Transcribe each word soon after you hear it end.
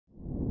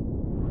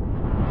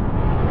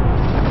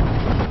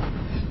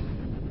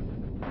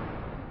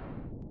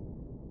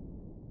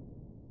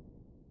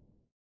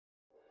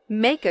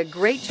Make a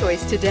great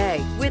choice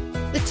today with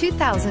the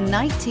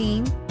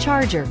 2019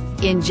 Charger.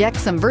 Inject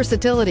some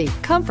versatility,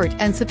 comfort,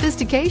 and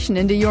sophistication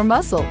into your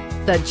muscle.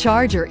 The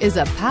Charger is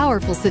a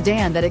powerful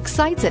sedan that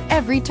excites at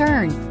every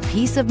turn.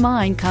 Peace of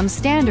mind comes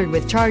standard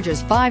with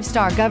Charger's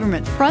 5-star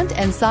government front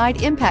and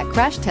side impact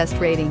crash test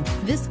rating.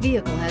 This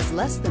vehicle has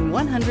less than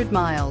 100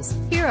 miles.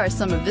 Here are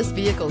some of this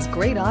vehicle's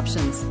great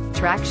options: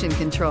 traction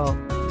control,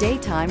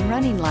 daytime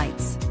running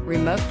lights,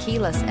 remote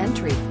keyless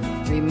entry,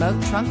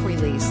 remote trunk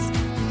release,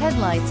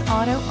 headlights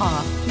auto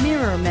off,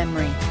 mirror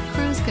memory,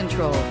 cruise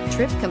control,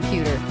 trip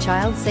computer,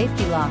 child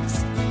safety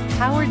locks,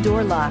 power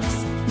door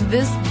locks.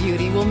 This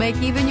beauty will make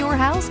even your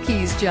house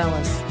keys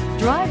jealous.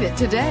 Drive it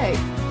today.